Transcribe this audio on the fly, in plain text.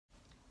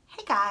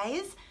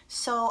guys,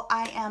 so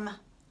I am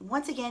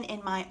once again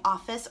in my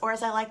office, or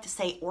as I like to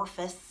say,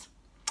 orifice,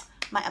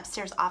 my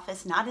upstairs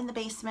office, not in the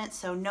basement,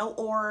 so no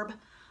orb.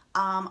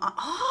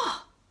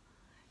 Oh,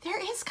 there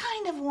is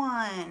kind of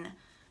one.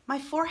 My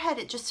forehead,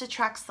 it just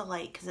attracts the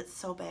light because it's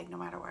so big no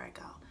matter where I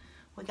go.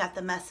 We got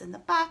the mess in the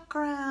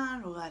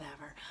background,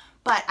 whatever.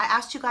 But I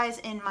asked you guys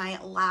in my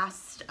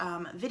last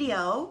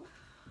video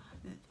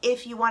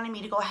if you wanted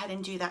me to go ahead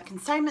and do that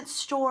consignment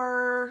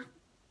store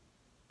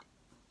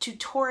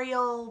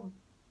tutorial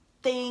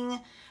thing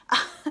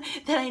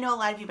that I know a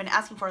lot of you have been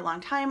asking for a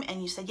long time,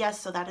 and you said yes,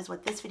 so that is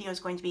what this video is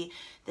going to be.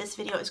 This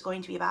video is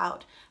going to be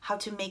about how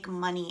to make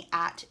money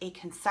at a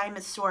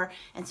consignment store,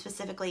 and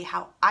specifically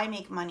how I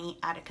make money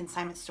at a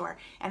consignment store.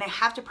 And I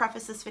have to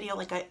preface this video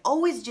like I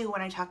always do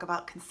when I talk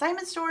about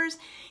consignment stores,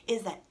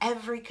 is that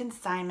every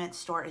consignment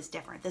store is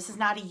different. This is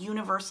not a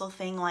universal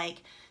thing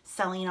like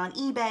selling on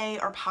eBay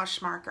or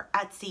Poshmark or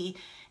Etsy.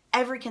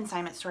 Every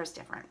consignment store is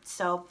different.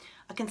 So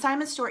a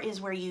consignment store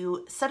is where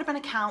you set up an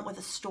account with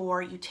a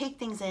store, you take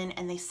things in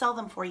and they sell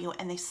them for you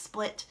and they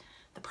split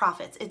the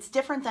profits. It's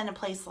different than a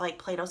place like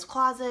Plato's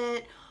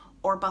Closet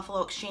or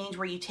Buffalo Exchange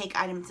where you take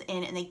items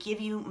in and they give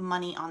you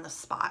money on the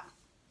spot.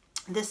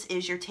 This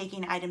is you're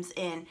taking items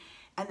in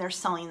and they're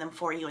selling them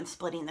for you and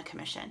splitting the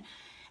commission.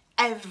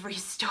 Every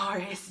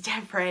store is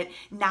different,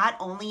 not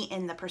only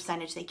in the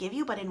percentage they give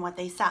you, but in what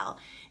they sell.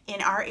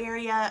 In our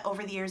area,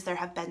 over the years, there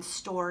have been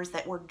stores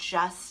that were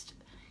just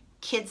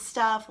kids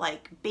stuff,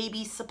 like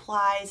baby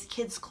supplies,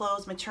 kids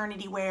clothes,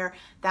 maternity wear.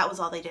 That was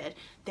all they did.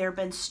 There have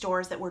been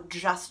stores that were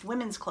just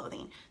women's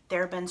clothing.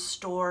 There have been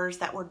stores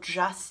that were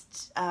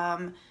just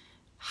housewares,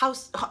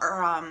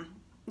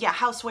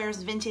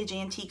 vintage,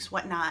 antiques,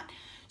 whatnot.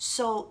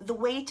 So the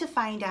way to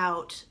find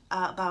out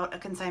about a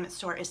consignment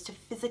store is to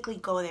physically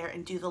go there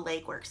and do the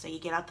legwork. So you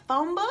get out the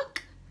phone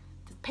book,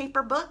 the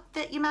paper book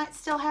that you might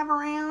still have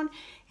around,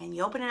 and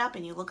you open it up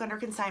and you look under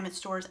consignment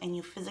stores and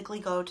you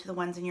physically go to the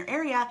ones in your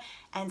area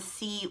and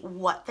see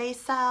what they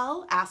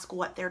sell, ask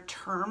what their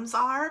terms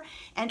are,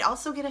 and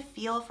also get a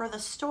feel for the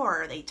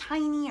store. Are they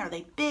tiny? Are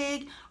they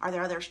big? Are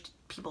there other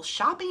people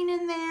shopping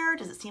in there?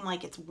 Does it seem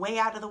like it's way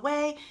out of the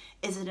way?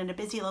 Is it in a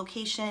busy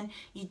location?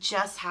 You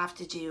just have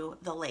to do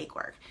the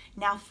legwork.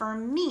 Now for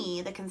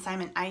me, the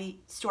consignment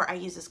store I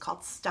use is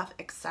called Stuff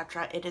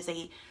Etc. It is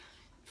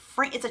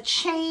it's a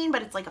chain,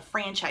 but it's like a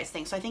franchise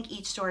thing. So I think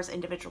each store is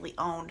individually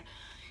owned.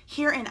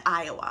 Here in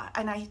Iowa,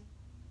 and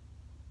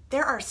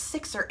there are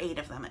 6 or 8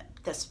 of them at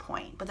this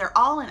point, but they're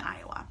all in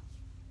Iowa.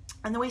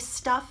 And the way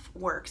Stuff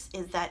works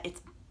is that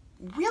it's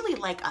really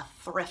like a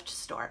thrift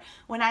store.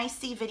 When I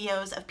see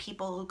videos of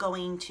people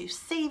going to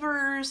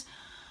Savers,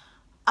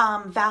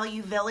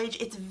 Value Village,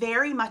 it's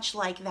very much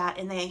like that,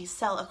 and they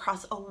sell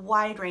across a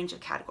wide range of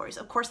categories.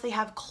 Of course, they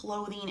have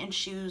clothing and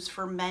shoes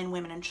for men,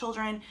 women, and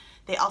children.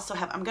 They also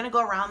have, I'm going to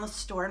go around the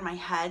store in my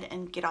head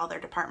and get all their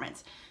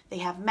departments. They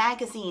have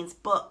magazines,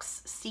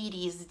 books,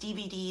 CDs,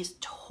 DVDs,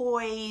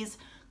 toys,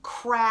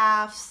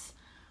 crafts,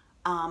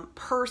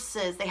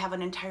 purses. They have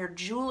an entire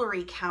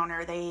jewelry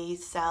counter. They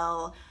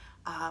sell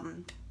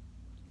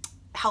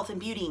health and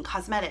beauty and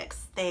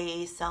cosmetics.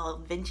 They sell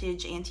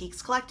vintage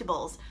antiques,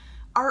 collectibles,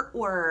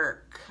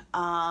 artwork,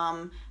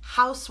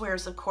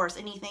 housewares, of course,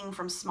 anything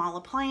from small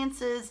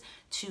appliances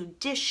to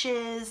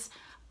dishes,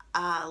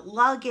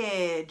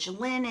 luggage,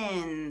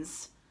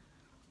 linens.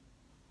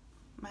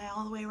 Am I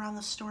all the way around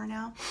the store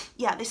now?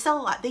 Yeah, they sell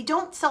a lot. They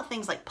don't sell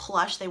things like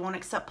plush. They won't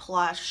accept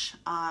plush.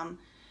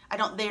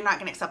 They're not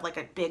going to accept like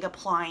a big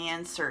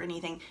appliance or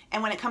anything.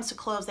 And when it comes to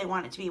clothes, they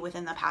want it to be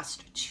within the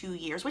past 2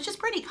 years, which is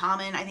pretty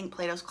common. I think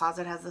Plato's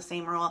Closet has the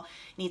same rule.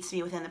 It needs to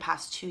be within the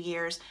past 2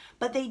 years.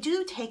 But they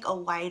do take a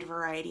wide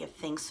variety of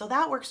things. So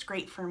that works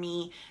great for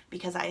me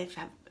because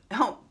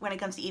when it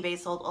comes to eBay,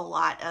 sold a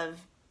lot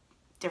of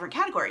different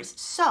categories.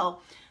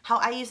 So how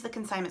I use the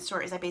consignment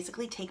store is I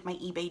basically take my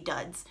eBay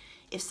duds.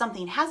 If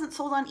something hasn't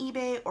sold on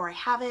eBay or I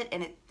have it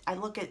and I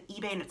look at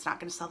eBay and it's not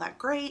going to sell that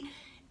great,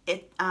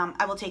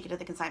 I will take it to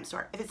the consignment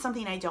store. If it's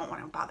something I don't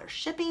want to bother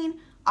shipping,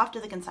 off to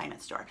the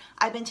consignment store.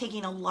 I've been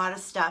taking a lot of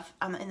stuff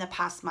in the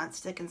past months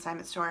to the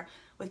consignment store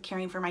with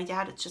caring for my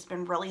dad. It's just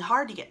been really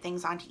hard to get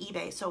things onto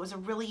eBay. So it was a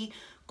really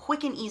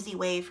quick and easy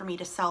way for me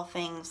to sell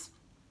things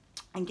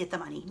and get the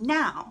money.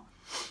 Now,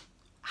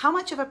 how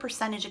much of a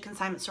percentage a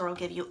consignment store will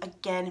give you,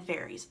 again,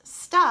 varies.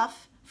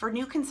 Stuff, for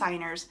new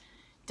consigners,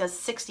 does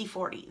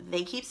 60-40.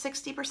 They keep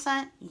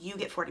 60%, you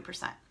get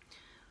 40%.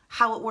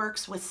 How it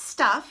works with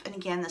Stuff, and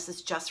again, this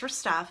is just for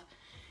Stuff,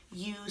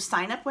 you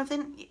sign up with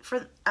them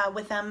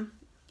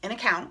an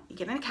account, you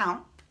get an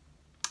account,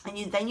 and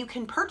then you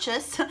can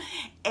purchase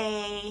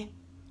a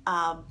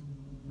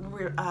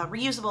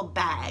reusable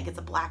bag. It's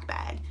a black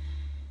bag.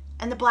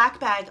 And the black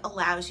bag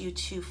allows you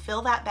to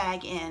fill that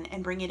bag in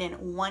and bring it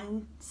in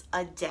once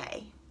a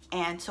day.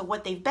 And so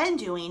what they've been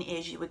doing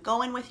is you would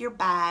go in with your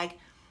bag,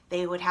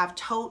 they would have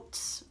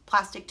totes,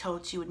 plastic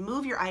totes, you would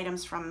move your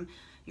items from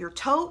your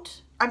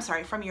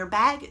from your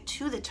bag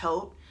to the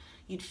tote.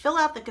 You'd fill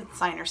out the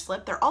consignor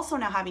slip. They're also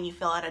now having you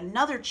fill out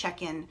another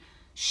check-in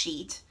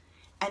sheet,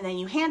 and then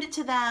you hand it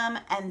to them,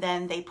 and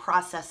then they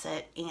process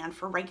it. And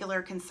for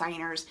regular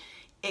consigners,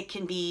 it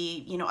can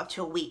be, you know, up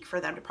to a week for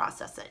them to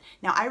process it.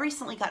 Now, I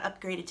recently got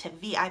upgraded to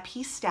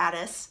VIP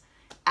status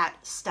at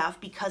stuff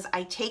because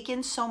I take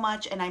in so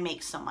much and I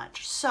make so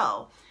much.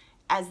 So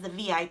as the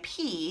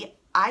VIP,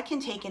 I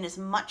can take in as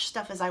much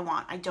stuff as I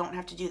want. I don't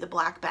have to do the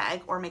black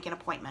bag or make an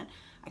appointment.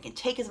 I can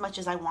take as much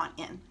as I want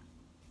in.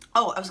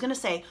 Oh, I was gonna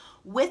say,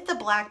 with the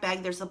black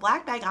bag, there's the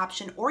black bag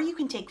option, or you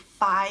can take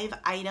 5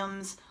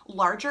 items,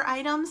 larger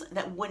items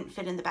that wouldn't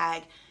fit in the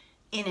bag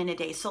in a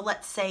day. So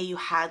let's say you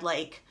had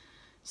like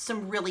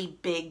some really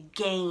big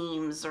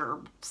games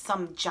or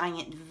some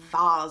giant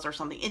vase or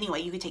something.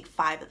 Anyway, you could take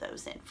 5 of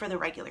those in for the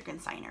regular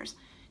consigners.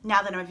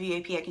 Now that I'm a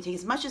VIP, I can take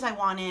as much as I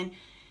want in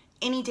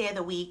any day of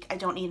the week. I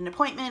don't need an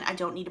appointment. I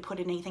don't need to put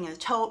anything in the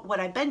tote. What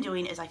I've been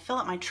doing is I fill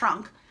up my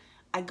trunk.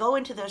 I go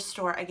into the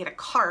store, I get a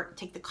cart,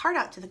 take the cart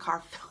out to the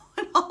car,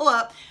 fill it all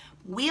up,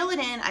 wheel it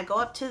in. I go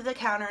up to the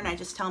counter and I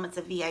just tell them it's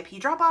a VIP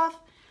drop-off.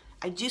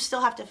 I do still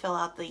have to fill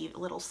out the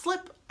little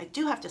slip. I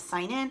do have to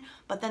sign in,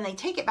 but then they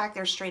take it back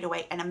there straight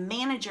away and a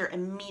manager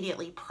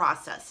immediately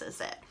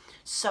processes it.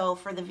 So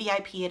for the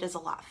VIP, it is a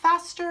lot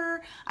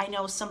faster. I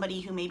know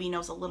somebody who maybe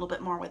knows a little bit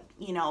more with,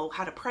 you know,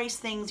 how to price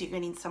things. You're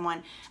getting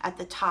someone at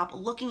the top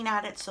looking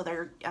at it, so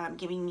they're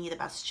giving me the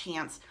best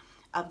chance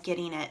of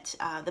getting it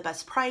the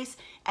best price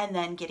and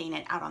then getting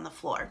it out on the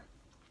floor.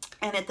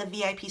 And at the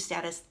VIP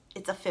status,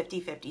 it's a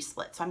 50-50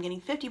 split. So I'm getting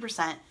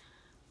 50%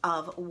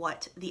 of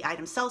what the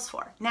item sells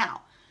for.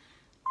 Now,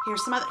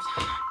 here's some other,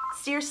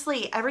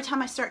 seriously, every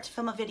time I start to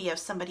film a video,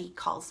 somebody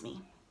calls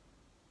me.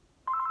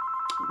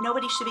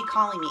 Nobody should be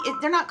calling me.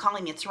 They're not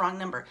calling me, it's the wrong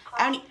number.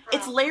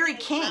 It's Larry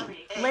King.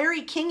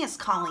 Larry King is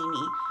calling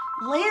me.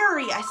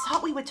 Larry, I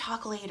thought we would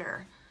talk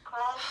later.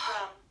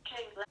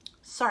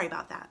 Sorry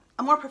about that.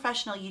 A more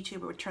professional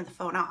YouTuber would turn the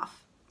phone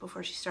off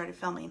before she started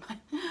filming, but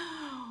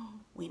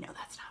we know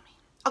that's not me.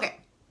 Okay,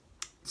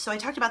 so I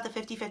talked about the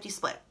 50-50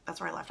 split. That's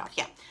where I left off,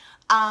 yeah.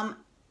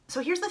 So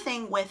here's the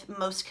thing with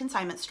most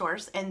consignment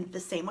stores, and the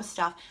same with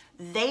stuff,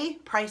 they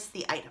price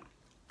the item.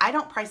 I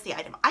don't price the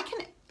item. I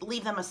can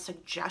leave them a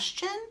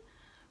suggestion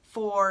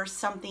for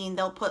something.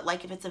 They'll put,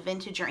 like, if it's a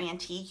vintage or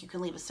antique, you can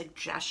leave a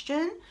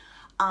suggestion,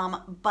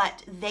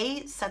 but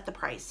they set the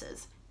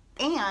prices,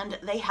 and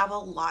they have a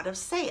lot of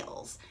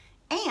sales.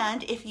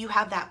 And if you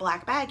have that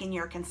black bag and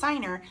you're a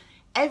consigner,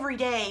 every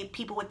day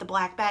people with the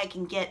black bag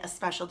can get a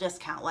special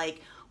discount.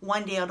 Like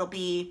one day it'll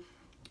be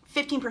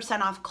 15%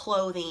 off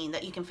clothing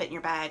that you can fit in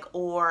your bag,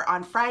 or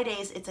on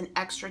Fridays it's an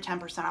extra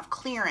 10% off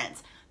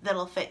clearance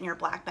that'll fit in your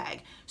black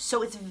bag.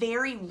 So it's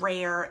very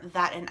rare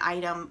that an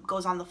item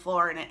goes on the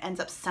floor and it ends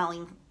up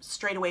selling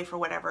straight away for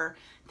whatever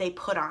they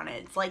put on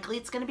it. It's likely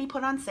it's going to be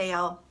put on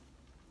sale,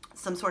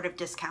 some sort of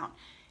discount.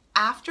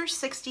 After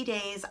 60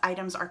 days,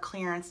 items are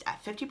clearanced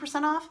at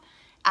 50% off.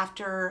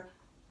 After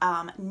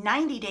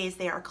 90 days,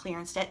 they are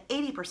clearanced at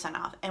 80%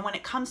 off. And when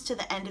it comes to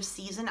the end of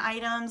season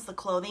items, the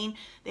clothing,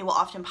 they will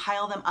often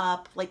pile them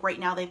up. Like right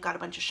now, they've got a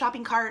bunch of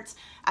shopping carts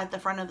at the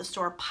front of the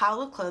store,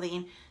 piled with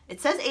clothing.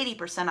 It says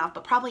 80% off,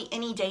 but probably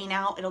any day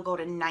now, it'll go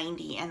to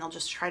 90 and they'll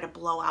just try to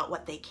blow out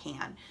what they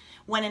can.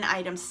 When an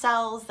item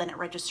sells, then it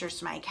registers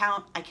to my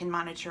account. I can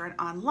monitor it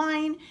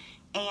online,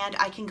 and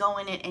I can go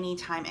in at any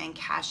time and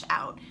cash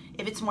out.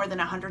 If it's more than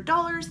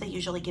 $100, they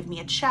usually give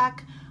me a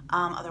check,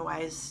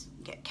 otherwise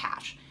get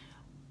cash.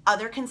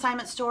 Other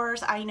consignment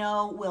stores I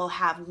know will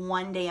have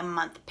 1 day a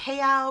month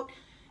payout.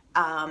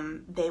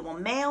 They will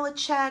mail a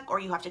check, or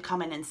you have to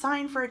come in and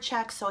sign for a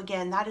check. So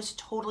again, that is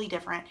totally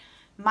different.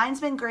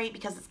 Mine's been great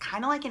because it's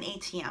kind of like an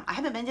ATM. I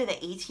haven't been to the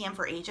ATM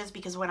for ages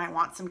because when I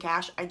want some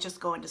cash, I just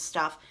go into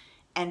stuff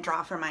and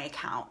draw from my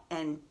account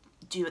and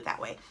do it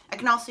that way. I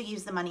can also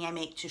use the money I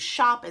make to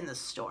shop in the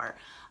store.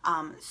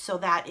 So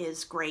that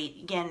is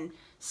great. Again,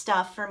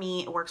 stuff for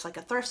me, it works like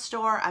a thrift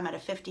store. I'm at a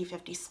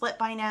 50-50 split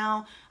by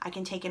now. I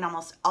can take in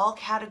almost all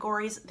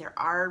categories. There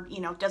are, you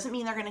know, doesn't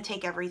mean they're going to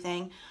take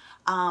everything.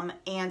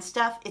 And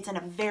stuff, it's in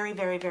a very,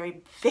 very,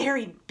 very,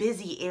 very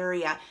busy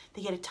area.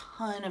 They get a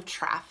ton of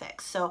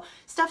traffic. So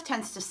stuff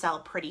tends to sell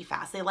pretty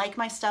fast. They like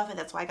my stuff, and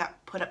that's why I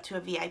got put up to a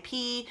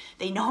VIP.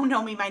 They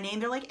know me by name.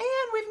 They're like,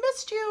 Ann, we've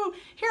missed you.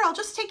 Here, I'll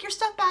just take your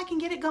stuff back and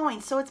get it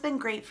going. So it's been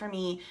great for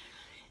me.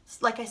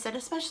 Like I said,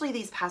 especially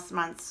these past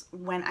months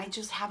when I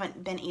just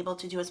haven't been able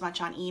to do as much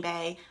on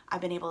eBay,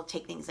 I've been able to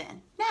take things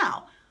in.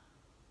 Now,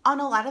 on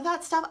a lot of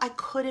that stuff, I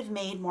could have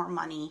made more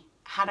money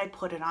had I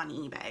put it on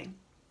eBay.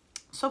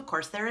 So of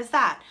course there is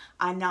that.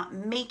 I'm not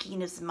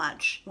making as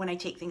much when I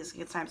take things to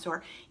the consignment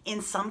store.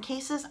 In some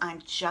cases,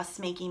 I'm just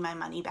making my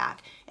money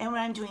back. And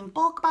when I'm doing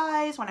bulk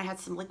buys, when I had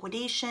some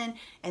liquidation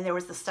and there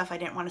was the stuff I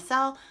didn't want to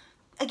sell,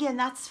 again,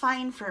 that's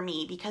fine for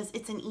me because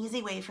it's an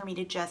easy way for me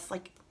to just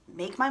like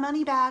make my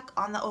money back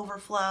on the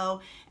overflow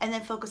and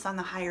then focus on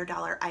the higher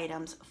dollar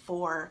items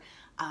for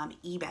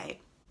eBay.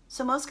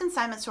 So most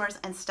consignment stores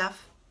and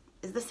stuff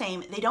is the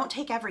same. They don't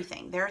take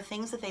everything. There are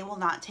things that they will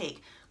not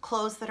take.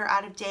 Clothes that are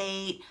out of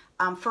date.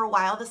 For a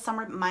while this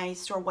summer, my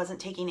store wasn't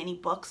taking any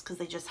books because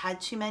they just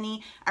had too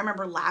many. I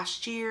remember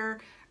last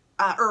year,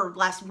 or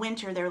last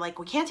winter, they're like,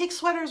 we can't take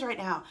sweaters right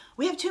now.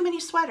 We have too many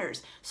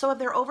sweaters. So if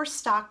they're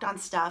overstocked on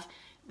stuff,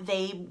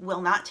 they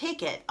will not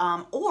take it.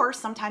 Or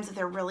sometimes if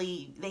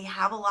they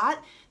have a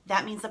lot,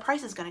 that means the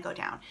price is going to go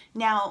down.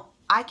 Now,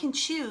 I can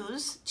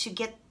choose to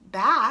get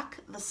back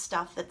the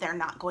stuff that they're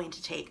not going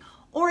to take,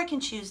 or I can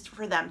choose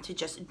for them to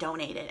just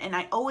donate it. And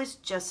I always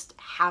just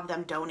have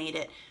them donate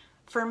it.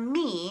 For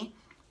me,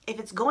 if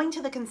it's going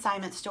to the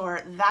consignment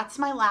store, that's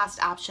my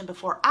last option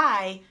before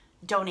I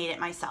donate it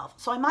myself.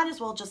 So I might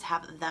as well just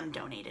have them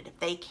donate it if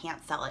they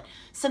can't sell it.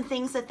 Some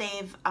things that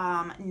they've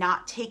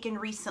not taken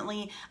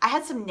recently, I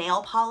had some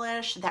nail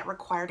polish that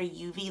required a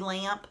UV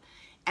lamp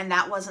and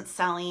that wasn't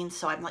selling,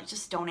 so I'm like,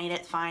 just donate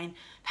it, fine.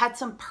 Had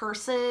some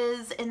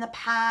purses in the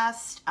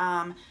past,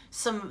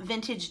 some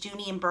vintage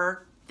Dooney and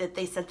Burke that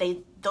they said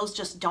those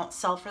just don't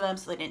sell for them,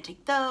 so they didn't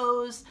take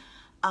those.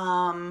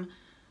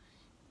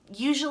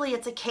 Usually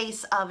it's a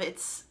case of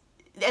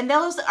and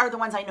those are the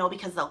ones I know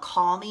because they'll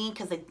call me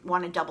because they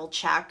want to double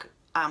check.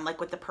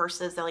 Like with the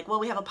purses, they're like, well,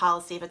 we have a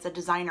policy. If it's a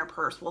designer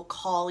purse, we'll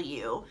call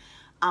you,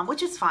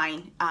 which is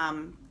fine.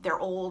 They're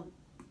old.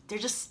 They're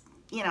just,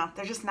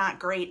 they're just not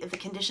great. If the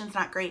condition's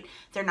not great,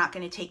 they're not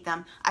going to take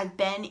them. I've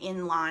been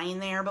in line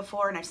there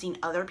before and I've seen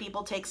other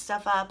people take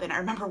stuff up. And I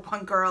remember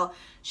one girl,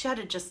 she had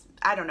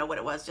I don't know what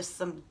it was, just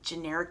some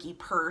generic-y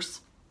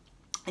purse.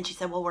 And she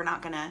said, well, we're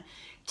not going to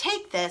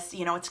take this.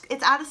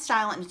 It's out of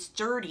style and it's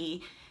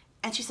dirty.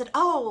 And she said,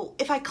 oh,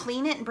 if I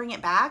clean it and bring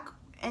it back?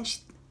 And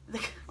I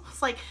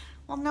was like,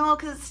 well, no,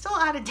 because it's still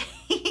out of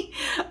date.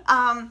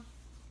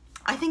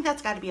 I think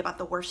that's got to be about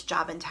the worst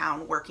job in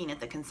town, working at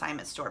the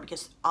consignment store,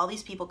 because all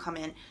these people come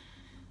in.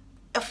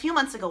 A few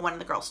months ago, one of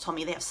the girls told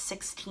me they have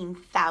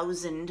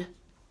 16,000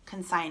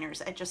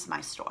 consigners at just my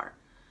store.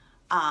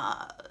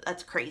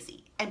 That's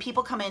crazy. And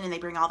people come in and they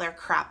bring all their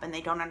crap and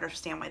they don't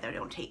understand why they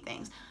don't take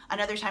things.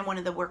 Another time, one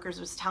of the workers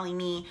was telling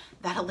me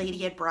that a lady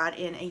had brought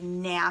in a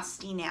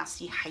nasty,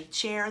 nasty high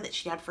chair that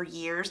she had for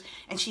years,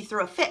 and she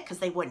threw a fit because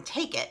they wouldn't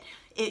take it.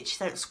 She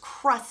said it was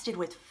crusted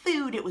with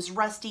food, it was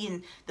rusty,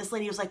 and this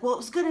lady was like, well, it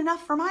was good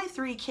enough for my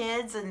 3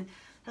 kids. And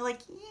they're like,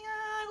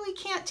 yeah, we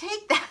can't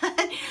take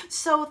that.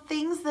 So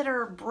things that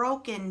are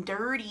broken,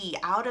 dirty,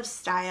 out of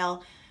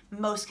style,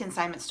 most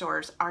consignment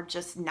stores are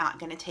just not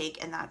going to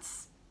take, and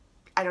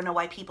I don't know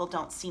why people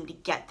don't seem to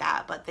get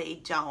that, but they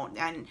don't.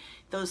 And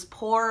those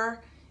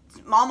poor,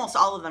 almost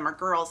all of them are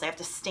girls. They have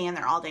to stand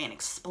there all day and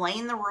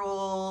explain the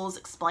rules,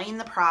 explain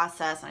the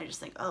process, and I just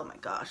think, oh my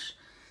gosh,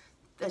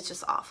 that's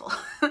just awful.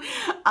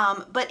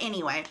 But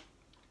anyway,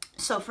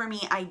 so for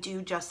me, I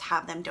do just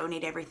have them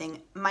donate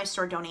everything. My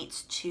store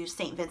donates to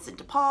St. Vincent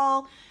de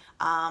Paul.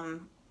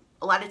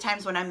 A lot of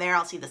times when I'm there,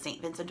 I'll see the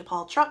St. Vincent de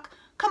Paul truck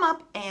come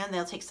up and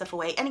they'll take stuff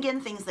away. And again,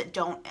 things that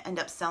don't end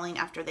up selling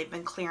after they've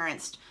been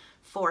clearanced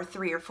for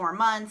 3 or 4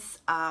 months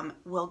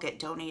will get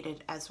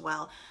donated as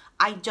well.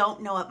 I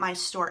don't know at my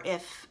store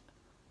if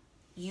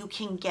you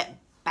can get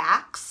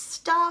back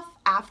stuff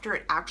after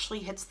it actually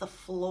hits the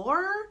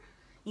floor.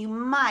 You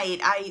might.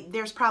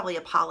 There's probably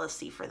a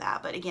policy for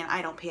that, but again,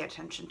 I don't pay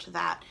attention to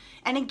that.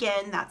 And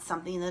again, that's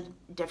something that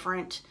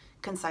different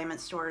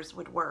consignment stores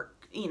would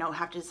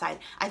have to decide.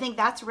 I think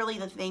that's really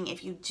the thing.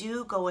 If you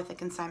do go with a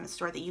consignment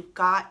store, that you've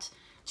got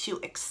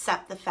to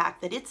accept the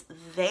fact that it's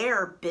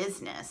their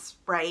business,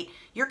 right?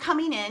 You're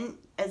coming in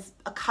as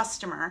a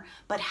customer,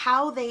 but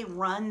how they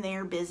run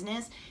their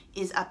business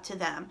is up to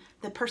them.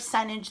 The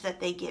percentage that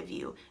they give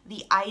you,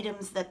 the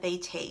items that they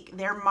take,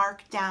 their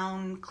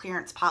markdown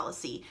clearance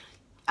policy,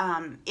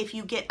 if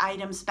you get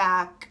items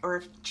back or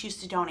if you choose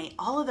to donate,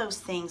 all of those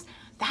things,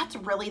 that's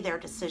really their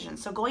decision.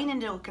 So going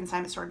into a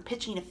consignment store and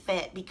pitching a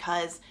fit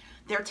because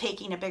they're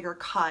taking a bigger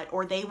cut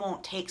or they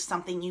won't take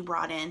something you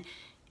brought in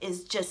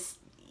is just,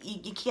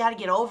 you gotta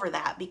get over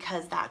that,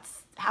 because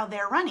that's how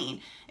they're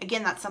running.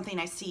 Again, that's something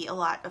I see a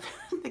lot of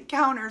the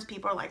counters.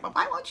 People are like, well,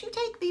 why won't you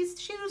take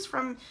these shoes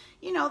from,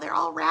 they're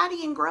all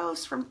ratty and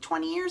gross from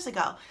 20 years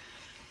ago.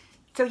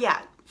 So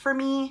yeah, for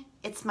me,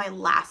 it's my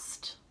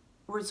last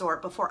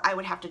resort before I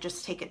would have to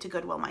just take it to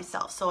Goodwill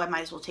myself. So I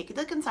might as well take it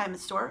to the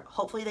consignment store.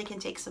 Hopefully they can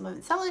take some of it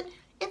and sell it.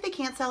 If they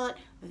can't sell it,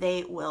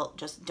 they will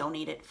just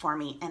donate it for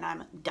me and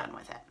I'm done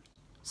with it.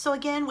 So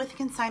again, with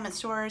consignment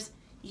stores,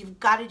 you've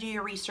got to do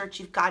your research.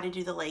 You've got to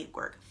do the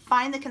legwork.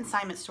 Find the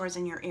consignment stores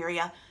in your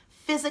area,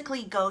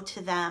 physically go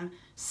to them,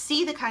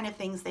 see the kind of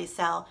things they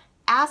sell,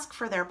 ask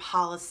for their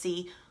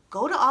policy,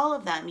 go to all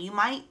of them. You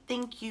might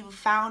think you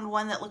found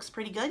one that looks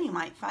pretty good. You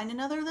might find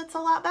another that's a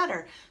lot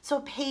better. So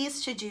it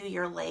pays to do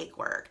your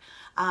legwork.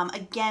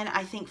 Again,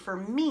 I think for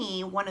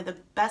me, one of the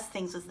best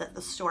things is that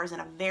the store is in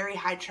a very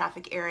high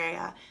traffic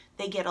area.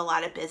 They get a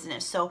lot of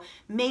business. So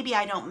maybe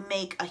I don't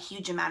make a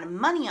huge amount of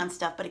money on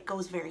stuff, but it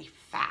goes very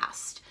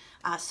fast.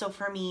 So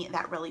for me,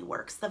 that really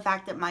works. The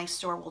fact that my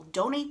store will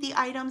donate the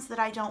items that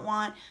I don't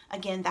want,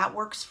 again, that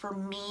works for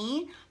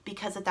me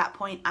because at that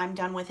point I'm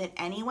done with it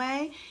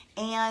anyway,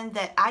 and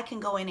that I can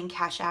go in and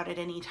cash out at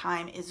any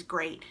time is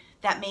great.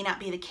 That may not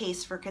be the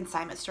case for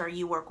consignment store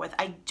you work with.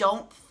 I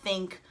don't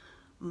think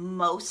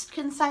most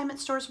consignment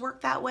stores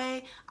work that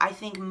way. I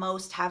think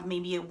most have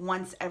maybe a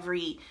once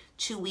every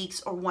 2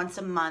 weeks or once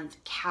a month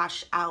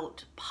cash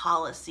out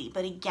policy.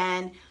 But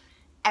again,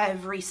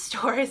 every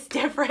store is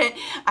different.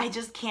 I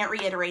just can't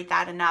reiterate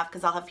that enough,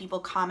 because I'll have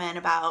people comment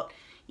about,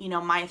 you know,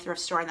 my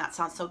thrift store, and that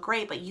sounds so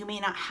great, but you may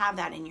not have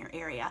that in your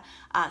area.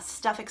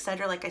 Stuff,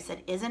 etc., like I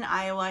said, is in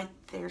Iowa.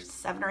 There's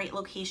 7 or 8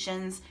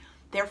 locations.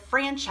 They're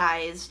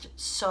franchised,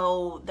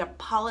 so the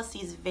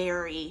policies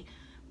vary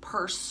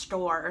per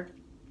store,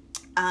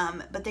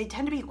 but they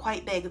tend to be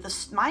quite big.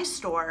 My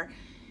store,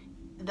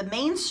 the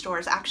main store,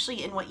 is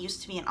actually in what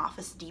used to be an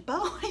Office Depot,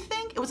 I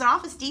think. It was an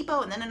Office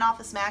Depot, and then an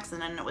Office Max,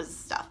 and then it was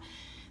stuff.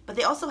 But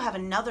they also have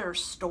another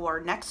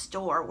store next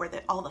door where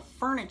all the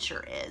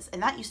furniture is,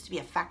 and that used to be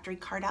a factory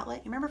card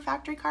outlet. You remember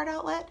factory card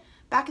outlet?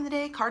 Back in the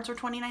day, cards were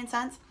 29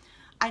 cents.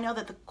 I know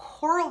that the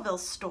Coralville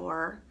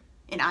store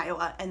in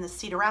Iowa and the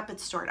Cedar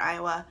Rapids store in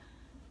Iowa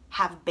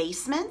have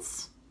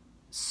basements.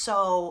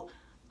 So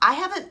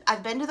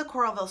I've been to the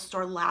Coralville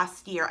store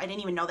last year. I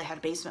didn't even know they had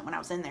a basement when I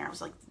was in there. I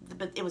was like,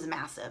 but it was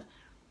massive.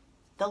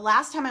 The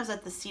last time I was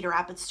at the Cedar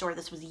Rapids store,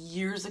 this was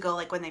years ago,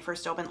 like when they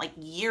first opened, like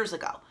years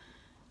ago.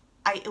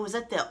 It was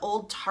at the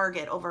old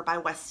Target over by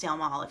Westdale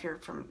Mall. If you're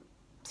from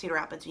Cedar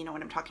Rapids, you know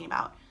what I'm talking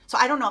about. So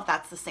I don't know if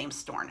that's the same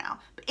store now.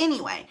 But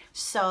anyway,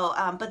 so,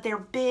 but they're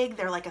big.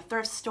 They're like a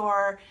thrift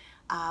store.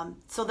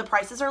 So the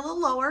prices are a little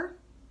lower.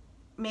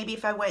 Maybe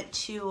if I went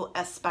to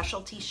a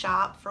specialty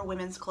shop for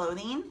women's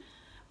clothing.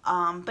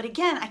 But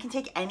again, I can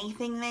take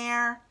anything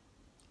there,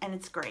 and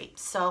it's great.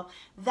 So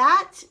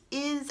that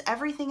is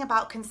everything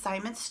about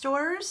consignment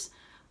stores.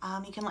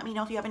 You can let me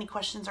know if you have any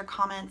questions or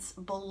comments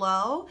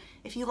below.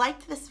 If you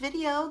liked this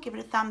video, give it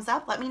a thumbs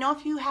up. Let me know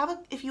if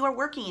you are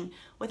working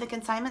with a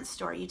consignment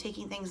store. Are you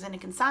taking things in a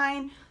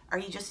consign? Are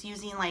you just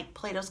using like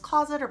Plato's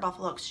Closet or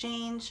Buffalo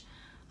Exchange?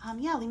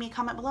 Yeah, leave me a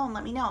comment below and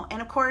let me know.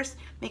 And of course,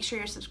 make sure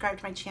you're subscribed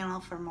to my channel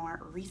for more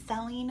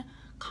reselling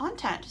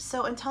content.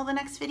 So until the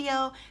next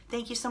video,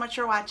 thank you so much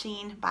for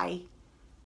watching. Bye.